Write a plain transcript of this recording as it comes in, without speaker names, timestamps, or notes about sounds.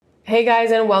Hey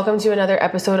guys, and welcome to another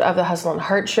episode of the Hustle and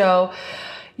Heart Show.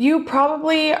 You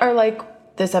probably are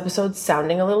like, this episode's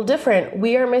sounding a little different.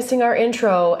 We are missing our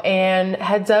intro, and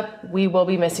heads up, we will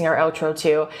be missing our outro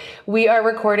too. We are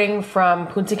recording from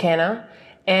Punta Cana,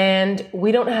 and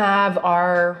we don't have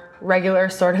our regular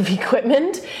sort of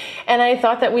equipment, and I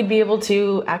thought that we'd be able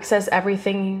to access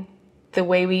everything the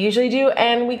way we usually do,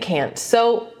 and we can't.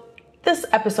 So this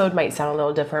episode might sound a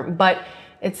little different, but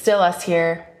it's still us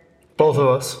here. Both of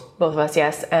us. Both of us,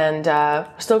 yes. And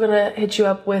we're still going to hit you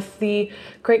up with the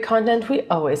great content we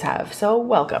always have. So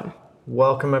welcome.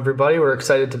 Welcome, everybody. We're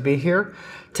excited to be here.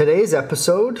 Today's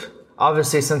episode,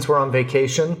 obviously, since we're on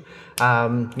vacation,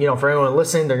 for anyone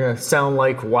listening, they're going to sound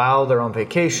like, wow, they're on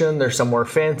vacation. They're somewhere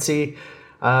fancy.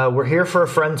 We're here for a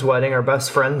friend's wedding. Our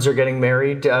best friends are getting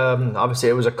married. Obviously,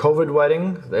 it was a COVID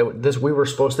wedding. We were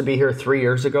supposed to be here 3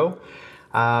 years ago.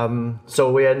 So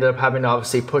we ended up having to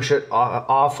obviously push it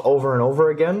off over and over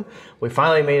again. We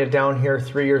finally made it down here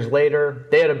 3 years later.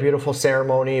 They had a beautiful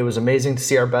ceremony. It was amazing to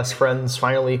see our best friends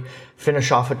finally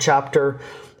finish off a chapter.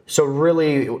 So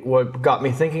really what got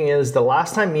me thinking is the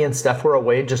last time me and Steph were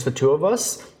away, just the two of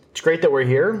us, it's great that we're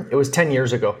here. It was 10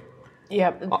 years ago.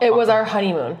 Yep. It was our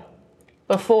honeymoon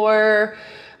before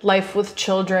life with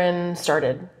children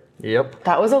started. Yep.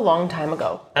 That was a long time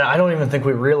ago. And I don't even think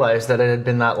we realized that it had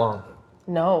been that long.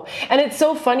 No. And it's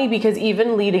so funny because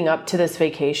even leading up to this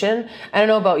vacation, I don't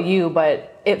know about you,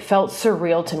 but it felt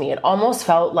surreal to me. It almost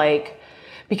felt like,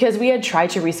 because we had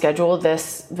tried to reschedule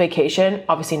this vacation,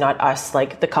 obviously not us,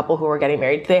 like the couple who were getting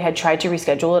married, they had tried to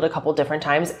reschedule it a couple different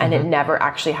times and it never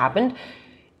actually happened.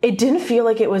 It didn't feel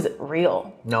like it was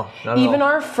real. No, not at all. Even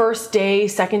our first day,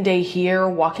 second day here,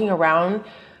 walking around,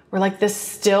 we're like, this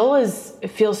still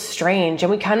it feels strange.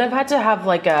 And we kind of had to have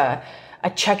like a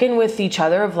check-in with each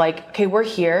other of like, okay, we're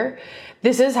here.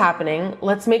 This is happening.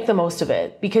 Let's make the most of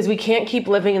it, because we can't keep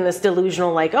living in this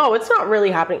delusional like, oh, it's not really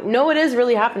happening. No, it is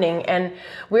really happening. And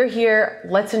we're here.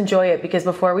 Let's enjoy it, because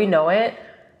before we know it,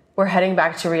 we're heading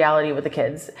back to reality with the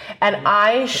kids. And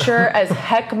I sure as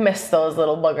heck miss those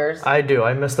little buggers. I do.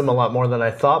 I miss them a lot more than I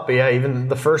thought. But yeah, even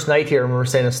the first night here, I remember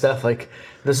saying to Steph, like,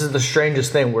 this is the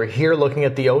strangest thing. We're here looking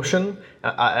at the ocean,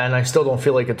 and I still don't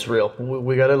feel like it's real.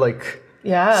 We got to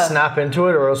snap into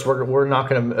it, or else we're not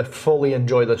going to fully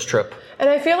enjoy this trip. And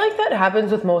I feel like that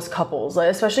happens with most couples,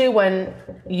 especially when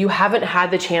you haven't had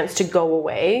the chance to go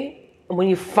away. When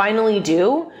you finally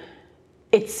do,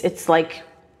 it's like,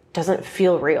 doesn't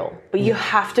feel real. But you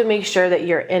have to make sure that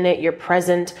you're in it, you're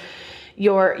present,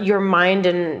 your mind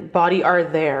and body are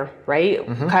there, right?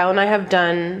 Kyle and I have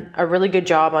done a really good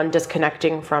job on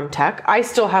disconnecting from tech. I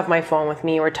still have my phone with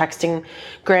me. We're texting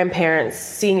grandparents,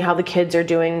 seeing how the kids are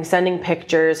doing, sending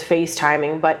pictures,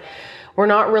 FaceTiming, but we're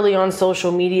not really on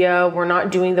social media. We're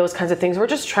not doing those kinds of things. We're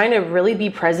just trying to really be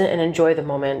present and enjoy the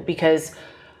moment, because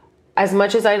as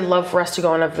much as I'd love for us to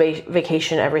go on a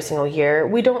vacation every single year,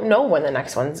 we don't know when the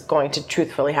next one's going to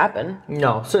truthfully happen.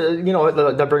 No. So,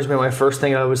 that brings me to my first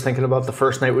thing I was thinking about the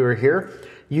first night we were here.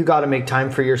 You got to make time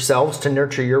for yourselves to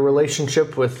nurture your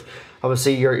relationship with,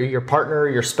 obviously, your partner,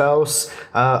 your spouse,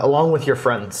 along with your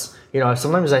friends.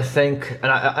 Sometimes I think, and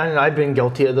I've been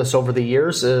guilty of this over the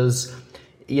years, is,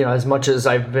 as much as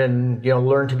I've been,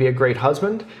 learned to be a great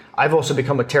husband, I've also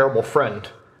become a terrible friend.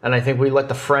 And I think we let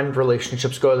the friend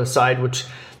relationships go to the side, which,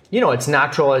 it's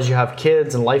natural as you have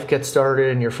kids and life gets started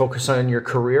and you're focused on your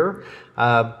career.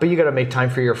 But you got to make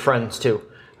time for your friends too.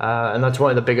 And that's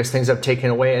one of the biggest things I've taken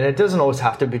away. And it doesn't always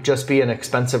have to just be an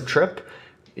expensive trip.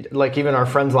 Like even our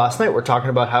friends last night were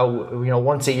talking about how,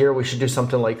 once a year we should do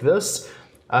something like this.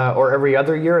 Or every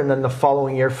other year, and then the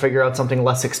following year figure out something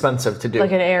less expensive to do.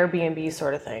 Like an Airbnb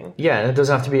sort of thing. Yeah, and it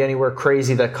doesn't have to be anywhere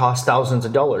crazy that costs thousands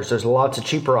of dollars. There's lots of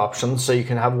cheaper options, so you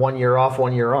can have 1 year off,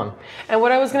 1 year on. And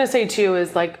what I was going to say too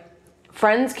is like,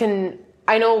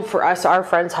 I know for us, our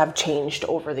friends have changed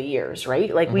over the years,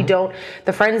 right? Like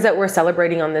the friends that we're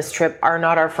celebrating on this trip are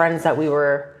not our friends that we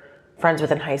were friends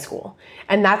with in high school.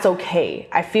 And that's okay.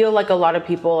 I feel like a lot of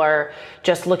people are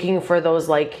just looking for those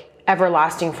like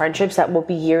everlasting friendships that will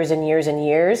be years and years and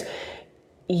years.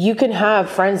 You can have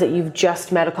friends that you've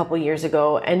just met a couple years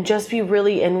ago and just be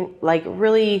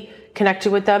really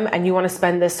connected with them, and you want to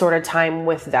spend this sort of time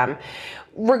with them.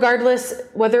 Regardless,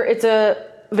 whether it's a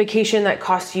vacation that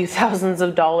costs you thousands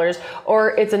of dollars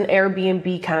or it's an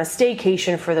Airbnb kind of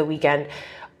staycation for the weekend,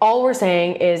 all we're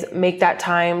saying is make that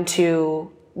time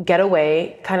to get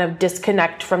away, kind of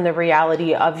disconnect from the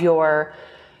reality of your,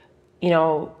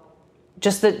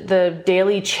 just the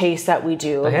daily chase that we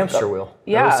do. The hamster wheel.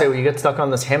 Yeah. I would say when you get stuck on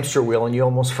this hamster wheel and you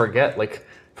almost forget, like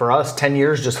for us, 10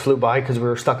 years just flew by because we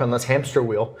were stuck on this hamster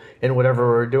wheel in whatever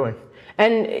we were doing.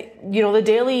 And, the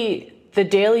daily the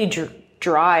daily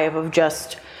drive of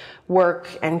just work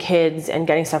and kids and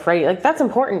getting stuff ready, like that's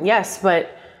important, yes,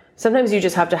 but sometimes you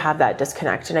just have to have that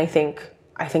disconnect, and I think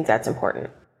that's important.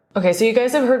 Okay, so you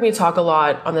guys have heard me talk a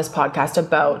lot on this podcast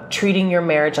about treating your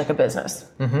marriage like a business.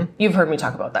 You've heard me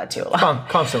talk about that too a lot.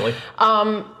 Constantly.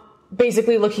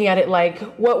 Basically looking at it like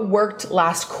what worked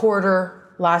last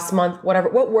quarter, last month, whatever,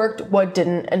 what worked, what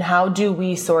didn't, and how do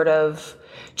we sort of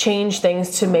change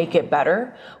things to make it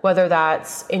better, whether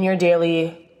that's in your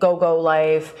daily go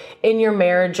life, in your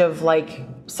marriage of like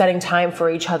setting time for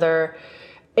each other,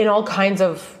 in all kinds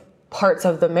of parts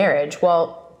of the marriage.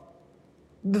 Well,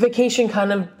 the vacation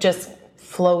kind of just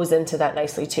flows into that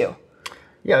nicely too.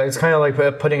 Yeah, it's kind of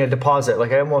like putting a deposit.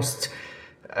 Like I'm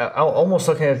almost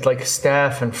looking at like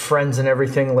staff and friends and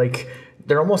everything, like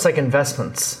they're almost like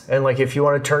investments. And like if you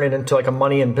want to turn it into like a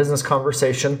money and business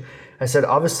conversation, I said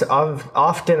obviously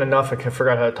often enough, I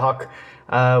forgot how to talk.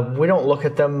 We don't look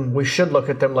at them. We should look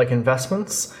at them like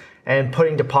investments and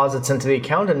putting deposits into the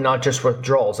account and not just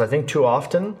withdrawals. I think too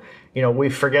often, we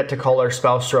forget to call our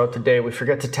spouse throughout the day. We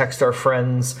forget to text our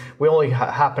friends. We only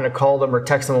happen to call them or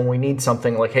text them when we need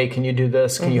something like, hey, can you do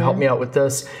this? Can you help me out with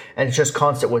this? And it's just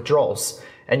constant withdrawals.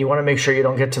 And you want to make sure you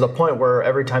don't get to the point where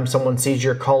every time someone sees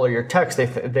your call or your text, they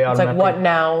automatically... It's like, what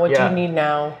now? What do you need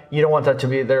now? You don't want that to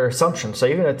be their assumption. So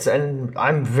and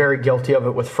I'm very guilty of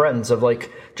it with friends, of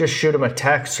like, just shoot them a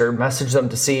text or message them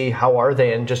to see how are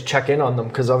they and just check in on them.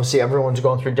 Because obviously everyone's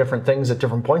going through different things at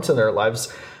different points in their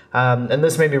lives. And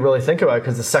this made me really think about it,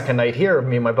 because the second night here,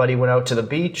 me and my buddy went out to the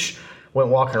beach, went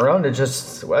walking around, and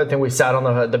I think we sat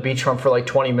on the beachfront for like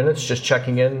 20 minutes just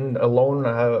checking in alone,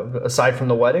 aside from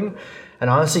the wedding. And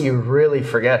honestly, you really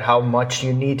forget how much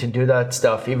you need to do that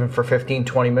stuff, even for 15,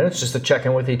 20 minutes, just to check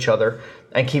in with each other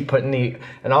and keep putting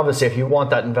and obviously if you want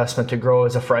that investment to grow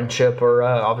as a friendship or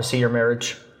obviously your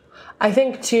marriage. I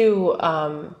think too,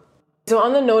 so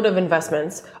on the note of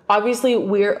investments, obviously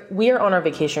we are on our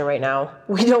vacation right now.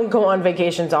 We don't go on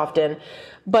vacations often,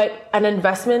 but an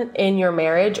investment in your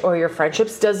marriage or your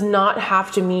friendships does not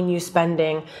have to mean you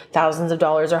spending thousands of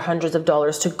dollars or hundreds of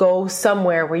dollars to go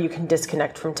somewhere where you can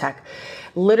disconnect from tech.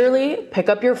 Literally pick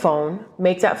up your phone,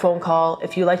 make that phone call.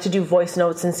 If you like to do voice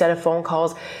notes instead of phone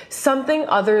calls, something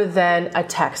other than a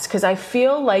text. Because I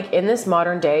feel like in this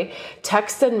modern day,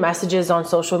 texts and messages on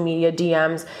social media,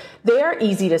 DMs, they are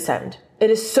easy to send. It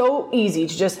is so easy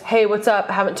to just, hey, what's up?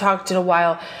 I haven't talked in a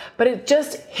while. But it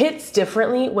just hits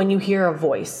differently when you hear a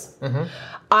voice.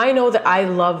 I know that I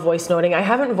love voice noting. I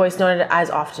haven't voice noted as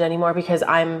often anymore because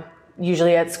I'm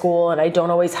usually at school and I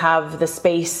don't always have the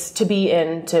space to be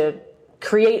in to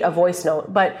create a voice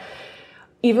note. But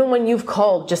even when you've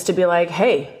called just to be like,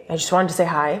 hey, I just wanted to say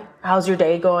hi. How's your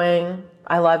day going?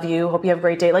 I love you. Hope you have a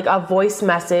great day. Like a voice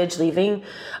message, leaving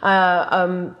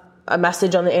a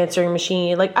message on the answering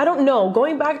machine. Like, I don't know,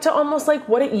 going back to almost like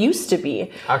what it used to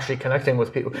be. Actually connecting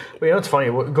with people. But it's funny,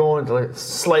 we're going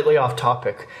slightly off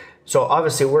topic. So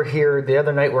obviously we're here, the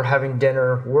other night we're having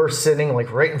dinner, we're sitting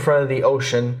like right in front of the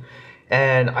ocean,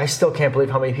 and I still can't believe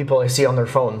how many people I see on their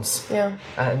phones. Yeah.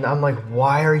 And I'm like,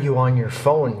 why are you on your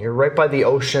phone? You're right by the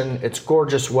ocean, it's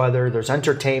gorgeous weather, there's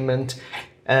entertainment,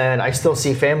 and I still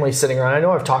see families sitting around. I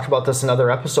know I've talked about this in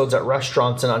other episodes at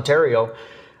restaurants in Ontario.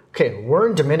 Okay, we're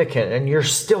in Dominican and you're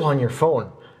still on your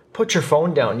phone. Put your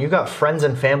phone down. You got friends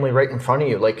and family right in front of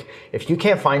you. Like, if you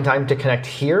can't find time to connect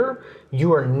here,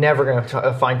 you are never going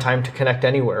to find time to connect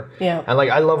anywhere. Yeah. And like,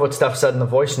 I love what Steph said in the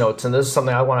voice notes, and this is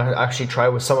something I want to actually try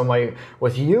with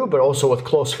with you, but also with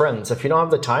close friends. If you don't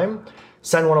have the time,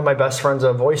 send one of my best friends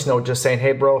a voice note just saying,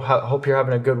 hey bro, hope you're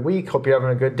having a good week. Hope you're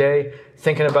having a good day.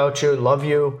 Thinking about you. Love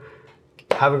you.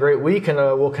 Have a great week, and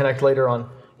we'll connect later on.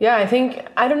 Yeah,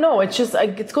 I don't know. It's just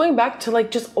like, it's going back to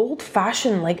like just old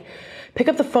fashioned, like pick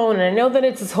up the phone. And I know that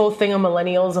it's this whole thing of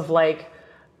millennials of like,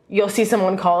 you'll see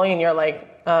someone calling and you're like,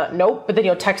 nope. But then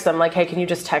you'll text them like, hey, can you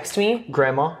just text me?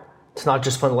 Grandma. It's not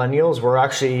just millennials. We're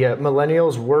actually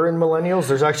millennials. We're in millennials.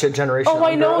 There's actually a generation. Oh,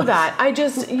 I know that. I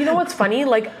just, you know what's funny?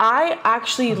 Like, I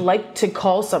actually like to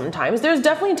call sometimes. There's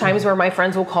definitely times where my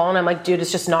friends will call and I'm like, dude,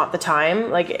 it's just not the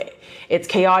time. Like, it's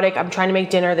chaotic. I'm trying to make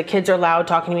dinner. The kids are loud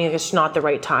talking to me. Like, it's just not the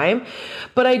right time.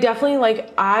 But I definitely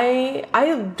like,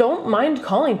 I don't mind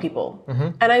calling people.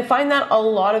 And I find that a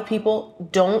lot of people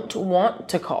don't want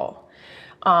to call.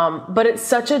 But it's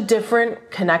such a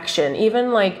different connection.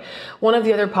 Even like one of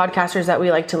the other podcasters that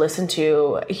we like to listen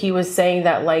to, he was saying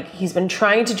that like he's been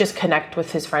trying to just connect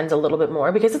with his friends a little bit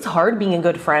more because it's hard being a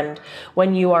good friend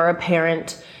when you are a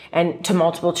parent and to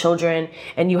multiple children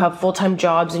and you have full-time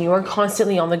jobs and you are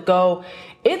constantly on the go.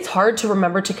 It's hard to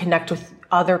remember to connect with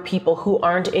other people who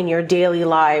aren't in your daily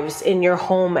lives, in your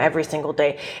home every single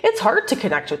day. It's hard to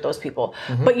connect with those people,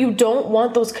 but you don't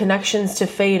want those connections to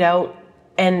fade out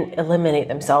and eliminate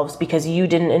themselves because you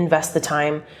didn't invest the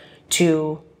time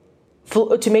to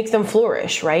make them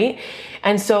flourish, right?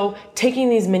 And so taking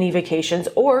these mini vacations,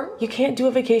 or you can't do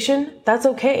a vacation, that's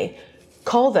okay.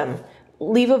 Call them,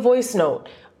 leave a voice note,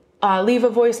 leave a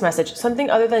voice message, something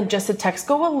other than just a text.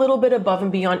 Go a little bit above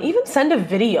and beyond. Even send a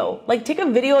video. Like, take a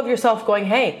video of yourself going,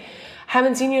 hey,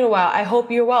 haven't seen you in a while. I hope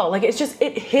you're well. Like,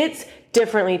 it hits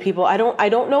differently, people. I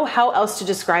don't know how else to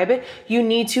describe it. You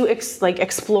need to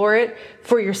explore it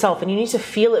for yourself, and you need to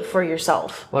feel it for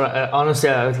yourself. Well, honestly,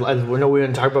 I know we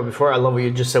didn't talk about before. I love what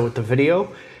you just said with the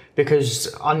video,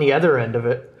 because on the other end of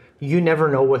it, you never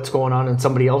know what's going on in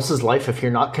somebody else's life if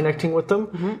you're not connecting with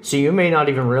them. So you may not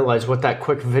even realize what that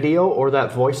quick video or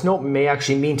that voice note may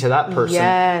actually mean to that person.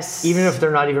 Yes. Even if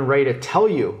they're not even ready to tell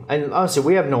you. And honestly,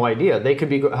 we have no idea. They could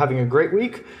be having a great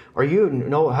week, or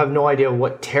have no idea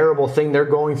what terrible thing they're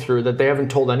going through that they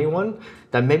haven't told anyone.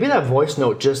 That maybe that voice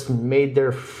note just made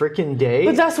their freaking day.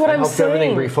 But that's what I'm helped saying.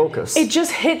 Everything refocus. It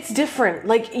just hits different.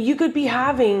 Like, you could be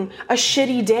having a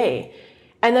shitty day,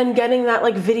 and then getting that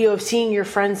video of seeing your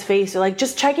friend's face, or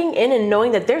just checking in and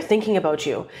knowing that they're thinking about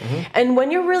you. And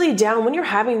when you're really down, when you're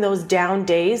having those down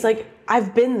days,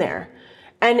 I've been there.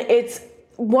 And it's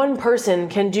one person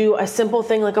can do a simple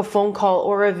thing like a phone call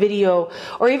or a video,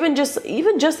 or even just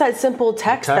that simple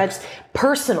text that's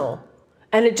personal,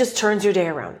 and it just turns your day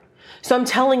around. So I'm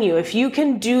telling you, if you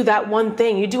can do that one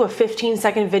thing, you do a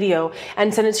 15-second video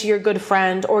and send it to your good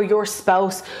friend or your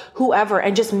spouse, whoever,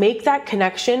 and just make that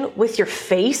connection with your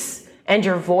face and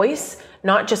your voice,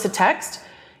 not just a text,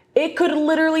 it could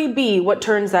literally be what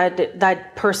turns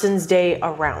that person's day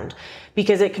around.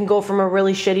 Because it can go from a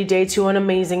really shitty day to an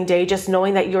amazing day, just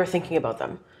knowing that you're thinking about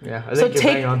them. Yeah, I think you're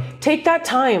bang on. Take that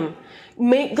time.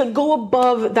 Go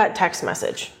above that text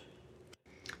message.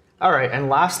 All right, and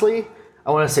lastly, I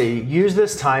want to say, use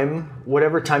this time,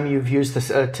 whatever time you've used this,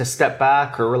 to step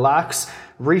back or relax,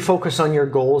 refocus on your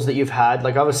goals that you've had.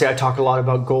 Like, obviously, I talk a lot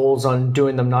about goals, on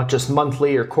doing them not just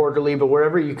monthly or quarterly, but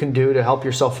whatever you can do to help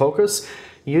yourself focus.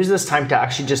 Use this time to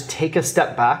actually just take a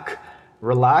step back,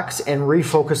 relax, and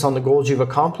refocus on the goals you've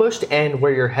accomplished and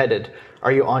where you're headed.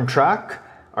 Are you on track?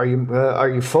 Are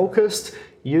you focused?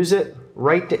 Use it.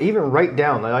 Write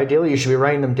down. Ideally, you should be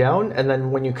writing them down, and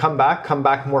then when you come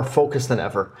back more focused than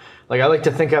ever. I like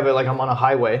to think of it like I'm on a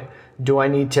highway. Do I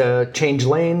need to change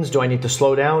lanes? Do I need to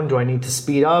slow down? Do I need to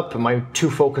speed up? Am I too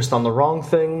focused on the wrong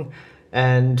thing?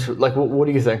 And what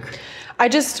do you think? I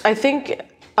think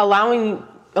allowing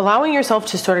yourself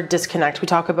to sort of disconnect. We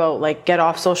talk about get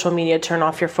off social media, turn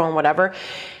off your phone, whatever.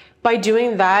 By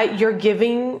doing that,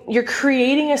 you're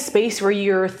creating a space where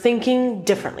you're thinking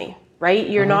differently. Right?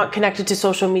 You're not connected to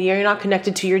social media. You're not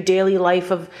connected to your daily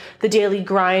life of the daily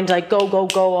grind,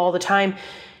 go all the time.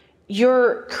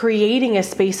 You're creating a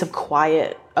space of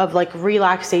quiet, of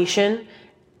relaxation,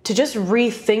 to just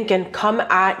rethink and come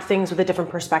at things with a different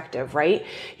perspective, right?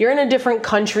 You're in a different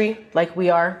country like we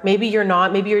are. Maybe you're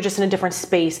not. Maybe you're just in a different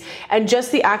space. And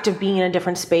just the act of being in a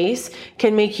different space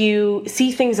can make you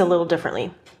see things a little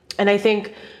differently. And I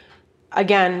think,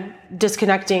 again,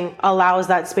 disconnecting allows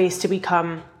that space to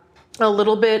become a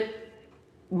little bit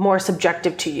more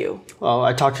subjective to you. Well,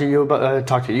 I talked to you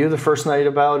the first night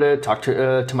about it. Talked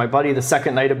to my buddy the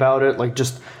second night about it.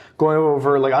 Just going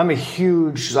over.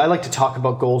 I like to talk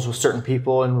about goals with certain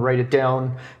people and write it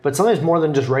down. But sometimes more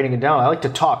than just writing it down, I like to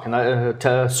talk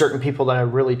to certain people that I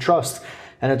really trust.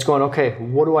 And it's going, okay,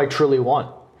 what do I truly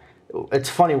want? It's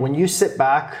funny when you sit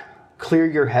back, clear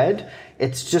your head.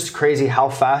 It's just crazy how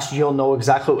fast you'll know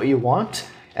exactly what you want.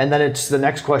 And then it's the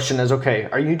next question is, okay,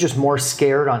 are you just more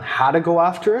scared on how to go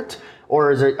after it?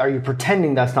 Or are you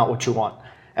pretending that's not what you want?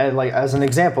 And as an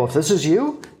example, if this is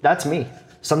you, that's me.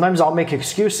 Sometimes I'll make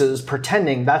excuses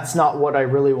pretending that's not what I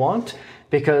really want,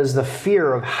 because the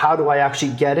fear of how do I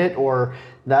actually get it, or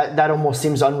that almost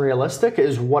seems unrealistic,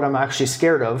 is what I'm actually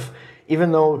scared of,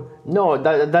 even though, no,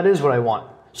 that is what I want.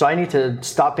 So I need to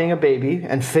stop being a baby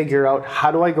and figure out,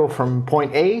 how do I go from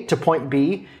point A to point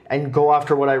B and go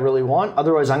after what I really want?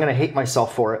 Otherwise, I'm going to hate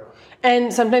myself for it.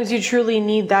 And sometimes you truly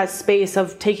need that space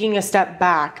of taking a step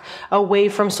back, away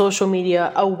from social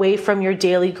media, away from your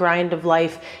daily grind of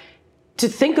life, to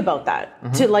think about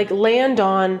that, to land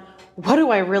on, what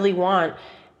do I really want?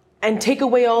 And take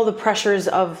away all the pressures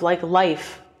of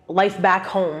life back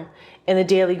home in the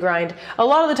daily grind. A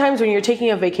lot of the times when you're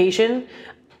taking a vacation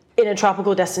in a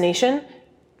tropical destination,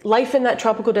 life in that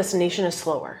tropical destination is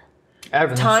slower.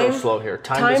 Everything's so slow here.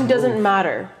 Time doesn't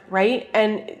matter, right?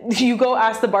 And you go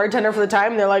ask the bartender for the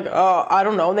time, and they're like, "Oh, I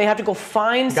don't know." And they have to go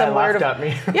find somewhere laughed at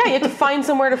me. Yeah, you have to find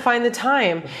somewhere to find the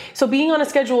time. So being on a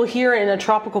schedule here in a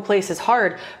tropical place is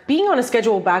hard. Being on a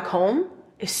schedule back home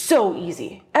is so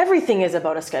easy. Everything is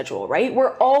about a schedule, right?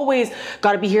 We're always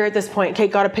got to be here at this point. Okay,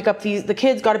 got to pick up the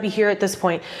kids, got to be here at this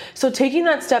point. So taking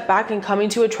that step back and coming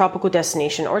to a tropical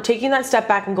destination, or taking that step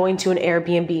back and going to an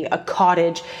Airbnb, a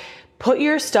cottage, put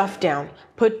your stuff down.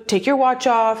 Take your watch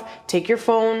off, take your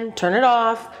phone, turn it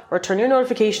off, or turn your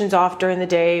notifications off during the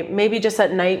day, maybe just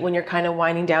at night when you're kind of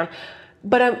winding down.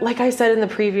 But like I said in the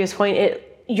previous point,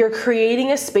 you're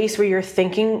creating a space where you're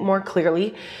thinking more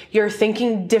clearly. You're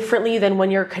thinking differently than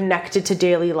when you're connected to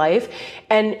daily life.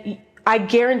 And I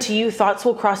guarantee you thoughts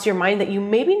will cross your mind that you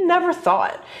maybe never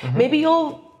thought. Mm-hmm. Maybe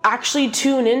you'll actually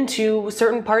tune into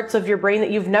certain parts of your brain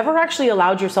that you've never actually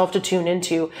allowed yourself to tune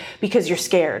into because you're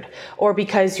scared, or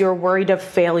because you're worried of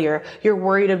failure, you're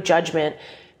worried of judgment.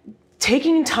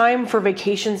 Taking time for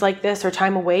vacations like this, or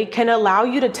time away, can allow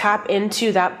you to tap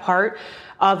into that part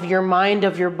of your mind,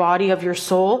 of your body, of your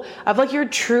soul, of like your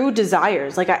true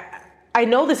desires. Like I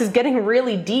know this is getting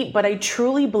really deep, but I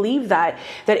truly believe that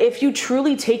if you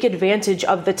truly take advantage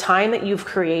of the time that you've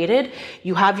created,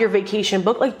 you have your vacation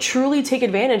booked, like truly take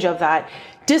advantage of that,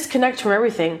 disconnect from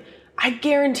everything. I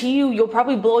guarantee you'll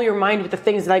probably blow your mind with the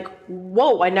things like,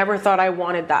 whoa, I never thought I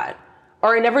wanted that.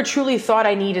 Or I never truly thought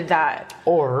I needed that.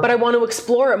 But I want to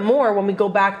explore it more when we go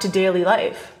back to daily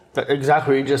life.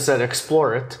 Exactly what you just said,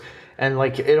 explore it. And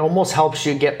like, it almost helps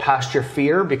you get past your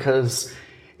fear, because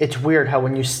it's weird how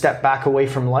when you step back away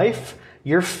from life,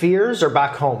 your fears are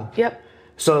back home. Yep.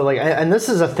 So like, and this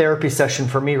is a therapy session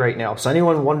for me right now. So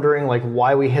anyone wondering like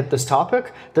why we hit this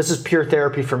topic, this is pure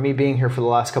therapy for me being here for the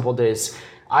last couple of days.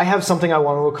 I have something I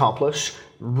want to accomplish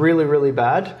really, really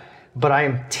bad, but I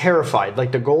am terrified.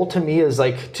 Like the goal to me is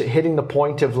like hitting the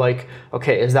point of like,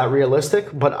 okay, is that realistic?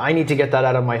 But I need to get that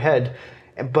out of my head.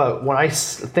 But when I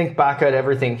think back at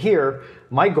everything here,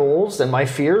 my goals and my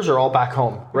fears are all back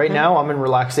home. Right now, I'm in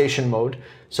relaxation mode.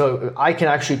 So I can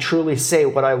actually truly say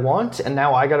what I want. And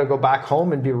now I got to go back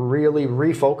home and be really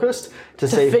refocused to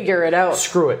say, figure it out.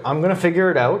 Screw it. I'm going to figure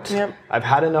it out. Yep. I've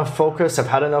had enough focus. I've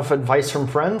had enough advice from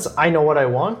friends. I know what I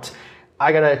want.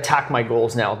 I got to attack my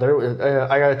goals now.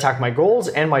 I got to attack my goals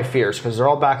and my fears, because they're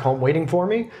all back home waiting for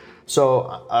me.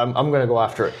 So I'm going to go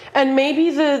after it. And maybe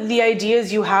the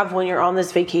ideas you have when you're on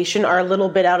this vacation are a little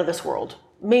bit out of this world.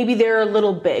 Maybe they're a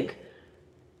little big.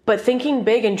 But thinking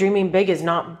big and dreaming big is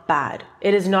not bad.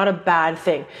 It is not a bad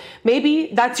thing.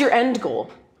 Maybe that's your end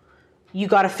goal. You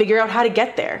got to figure out how to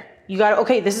get there. You got to,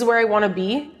 okay, this is where I want to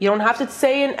be. You don't have to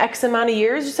say in X amount of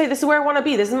years. Just say, this is where I want to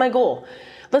be. This is my goal.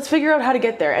 Let's figure out how to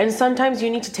get there. And sometimes you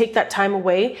need to take that time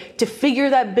away to figure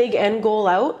that big end goal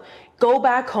out. Go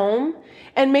back home.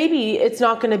 And maybe it's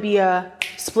not going to be a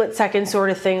split second sort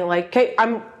of thing. Like, okay,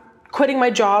 I'm quitting my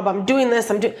job. I'm doing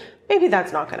this. Maybe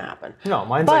that's not going to happen. No,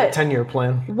 mine's like a 10-year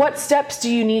plan. What steps do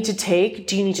you need to take?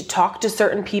 Do you need to talk to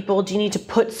certain people? Do you need to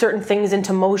put certain things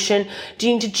into motion? Do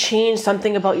you need to change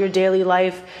something about your daily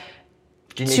life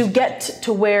to get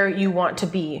to where you want to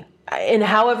be in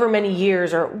however many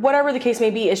years, or whatever the case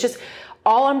may be? It's just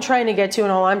all I'm trying to get to,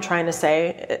 and all I'm trying to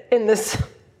say in this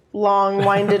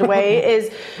long-winded way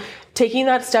is taking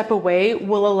that step away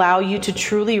will allow you to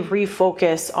truly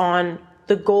refocus on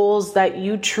the goals that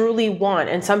you truly want.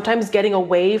 And sometimes getting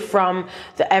away from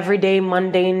the everyday,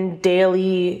 mundane,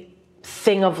 daily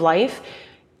thing of life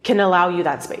can allow you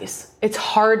that space. It's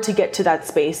hard to get to that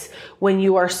space when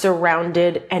you are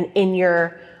surrounded and in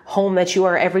your home that you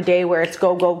are every day, where it's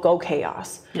go, go, go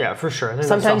chaos. Yeah, for sure. I think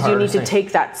sometimes you need to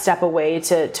take that step away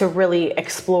to really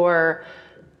explore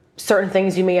certain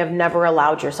things you may have never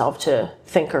allowed yourself to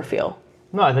think or feel.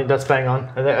 No, I think that's bang on.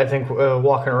 I think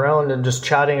walking around and just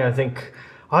chatting, I think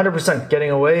 100% getting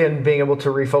away and being able to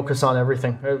refocus on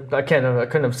everything. I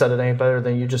couldn't have said it any better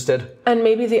than you just did. And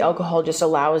maybe the alcohol just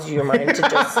allows your mind to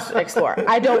just explore.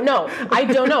 I don't know.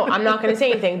 I'm not going to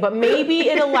say anything, but maybe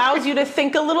it allows you to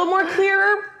think a little more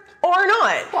clearer, or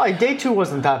not. Why, day 2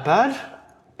 wasn't that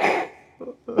bad.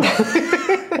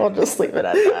 We'll just leave it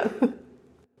at that.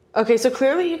 Okay, so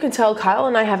clearly you can tell Kyle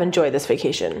and I have enjoyed this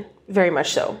vacation. Very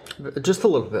much so. Just a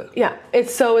little bit. Yeah.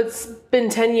 It's been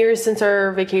 10 years since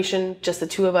our vacation, just the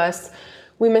two of us.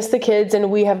 We miss the kids, and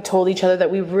we have told each other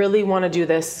that we really want to do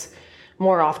this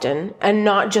more often, and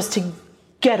not just to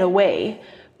get away,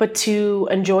 but to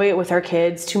enjoy it with our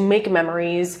kids, to make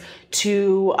memories,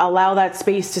 to allow that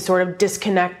space to sort of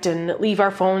disconnect and leave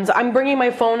our phones. I'm bringing my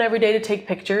phone every day to take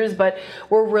pictures, but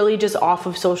we're really just off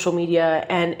of social media,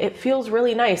 and it feels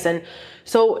really nice. And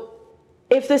so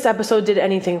if this episode did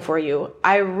anything for you,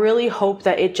 I really hope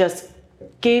that it just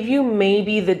gave you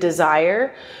maybe the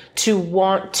desire to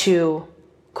want to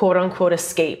quote unquote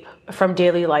escape from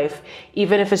daily life,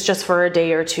 even if it's just for a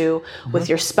day or two, with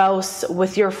your spouse,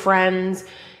 with your friends,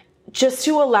 just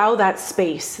to allow that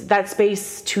space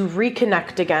to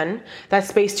reconnect again, that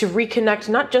space to reconnect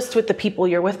not just with the people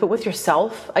you're with, but with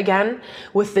yourself again,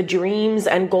 with the dreams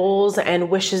and goals and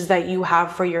wishes that you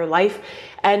have for your life.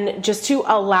 And just to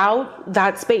allow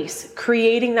that space,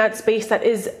 creating that space that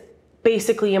is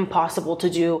basically impossible to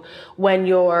do when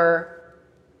you're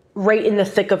right in the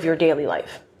thick of your daily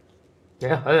life.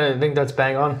 Yeah, I think that's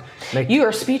bang on. You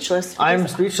are speechless. I'm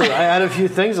speechless. I had a few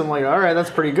things. I'm like, all right,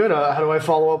 that's pretty good. How do I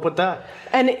follow up with that?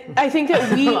 And I think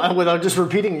that we... without just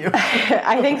repeating you.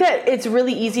 I think that it's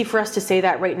really easy for us to say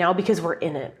that right now because we're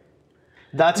in it.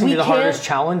 That's going to be the hardest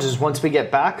challenge is once we get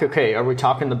back, okay, are we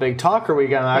talking the big talk or are we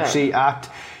going to actually act?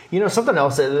 You know, something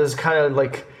else that is kind of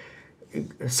like...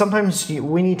 Sometimes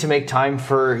we need to make time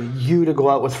for you to go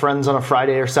out with friends on a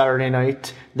Friday or Saturday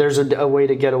night. There's a way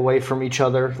to get away from each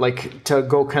other, like to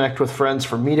go connect with friends,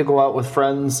 for me to go out with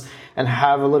friends and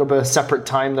have a little bit of separate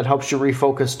time that helps you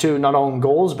refocus too, not on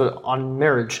goals, but on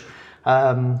marriage.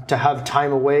 To have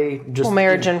time away.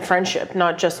 Marriage and friendship,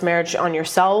 not just marriage on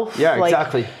yourself. Yeah,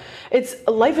 exactly.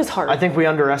 Life is hard. I think we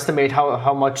underestimate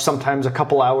how much sometimes a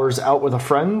couple hours out with a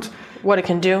friend, what it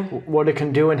can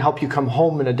do and help you come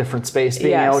home in a different space,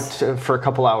 being out for a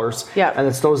couple hours. Yeah. And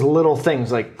it's those little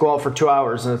things like go out for 2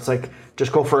 hours and it's like,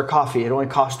 just go for a coffee. It only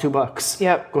costs $2.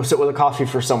 Yep. Go sit with a coffee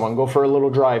for someone. Go for a little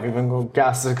drive. Even though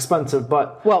gas is expensive,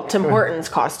 but... Well, Tim Hortons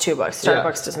costs $2.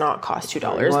 Starbucks does not cost $2.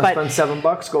 You want to spend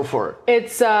 $7? Go for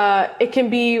it. It can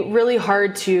be really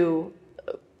hard to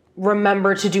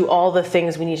remember to do all the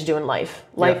things we need to do in life.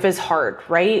 Life is hard,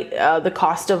 right? The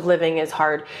cost of living is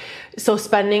hard. So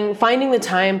finding the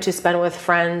time to spend with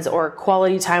friends or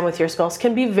quality time with your spouse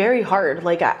can be very hard.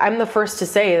 Like I'm the first to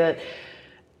say that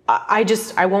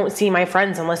I won't see my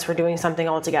friends unless we're doing something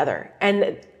all together.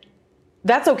 And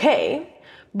that's okay.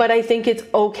 But I think it's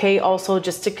okay also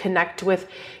just to connect with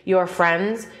your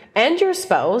friends and your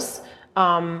spouse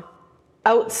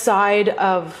outside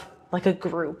of like a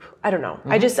group. I don't know.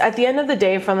 Mm-hmm. At the end of the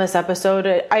day from this episode,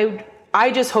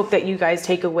 I just hope that you guys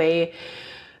take away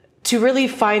to really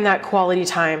find that quality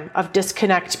time of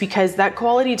disconnect, because that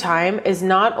quality time is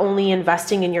not only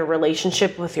investing in your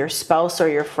relationship with your spouse or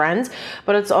your friends,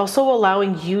 but it's also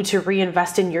allowing you to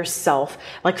reinvest in yourself,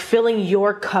 like filling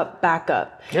your cup back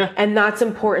up. Yeah. And that's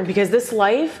important because this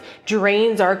life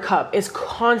drains our cup, is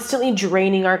constantly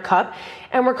draining our cup,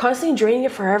 and we're constantly draining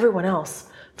it for everyone else.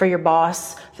 For your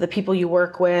boss, for the people you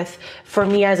work with. For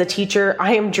me as a teacher,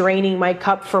 I am draining my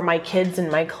cup for my kids in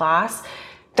my class.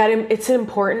 That it's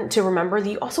important to remember that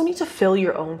you also need to fill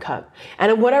your own cup.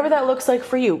 And whatever that looks like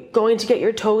for you, going to get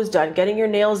your toes done, getting your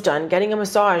nails done, getting a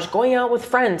massage, going out with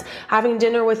friends, having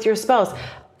dinner with your spouse,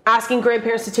 asking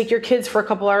grandparents to take your kids for a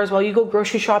couple hours while you go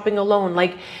grocery shopping alone.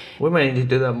 Like, we might need to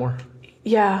do that more.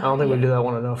 Yeah. I don't think we do that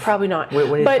one enough. Probably not. We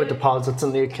need to put deposits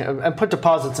in the account and put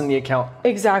deposits in the account.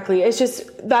 Exactly. It's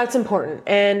just, that's important.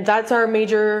 And that's our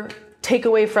major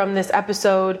takeaway from this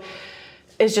episode,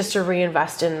 is just to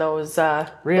reinvest in those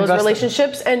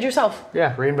relationships and yourself.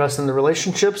 Yeah. Reinvest in the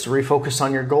relationships, refocus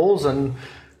on your goals, and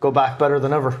go back better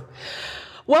than ever.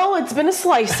 Well, it's been a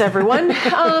slice, everyone.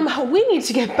 We need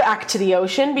to get back to the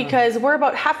ocean because we're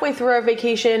about halfway through our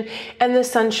vacation and the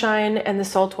sunshine and the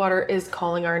salt water is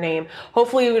calling our name.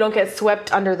 Hopefully we don't get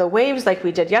swept under the waves like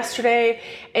we did yesterday.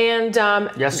 And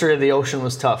yesterday the ocean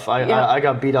was tough. I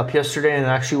got beat up yesterday, and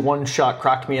actually one shot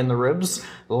cracked me in the ribs.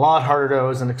 A lot harder than I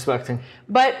wasn't expecting.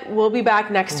 But we'll be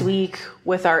back next week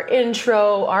with our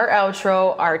intro, our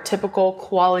outro, our typical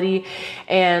quality,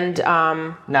 and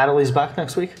Natalie's back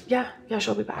next week? Yeah,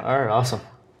 she'll be back. All right, awesome.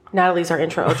 Natalie's our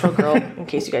intro, outro girl, in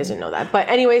case you guys didn't know that. But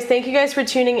anyways, thank you guys for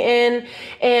tuning in,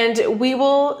 and we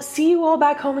will see you all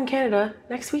back home in Canada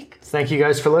next week. Thank you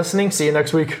guys for listening. See you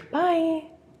next week. Bye.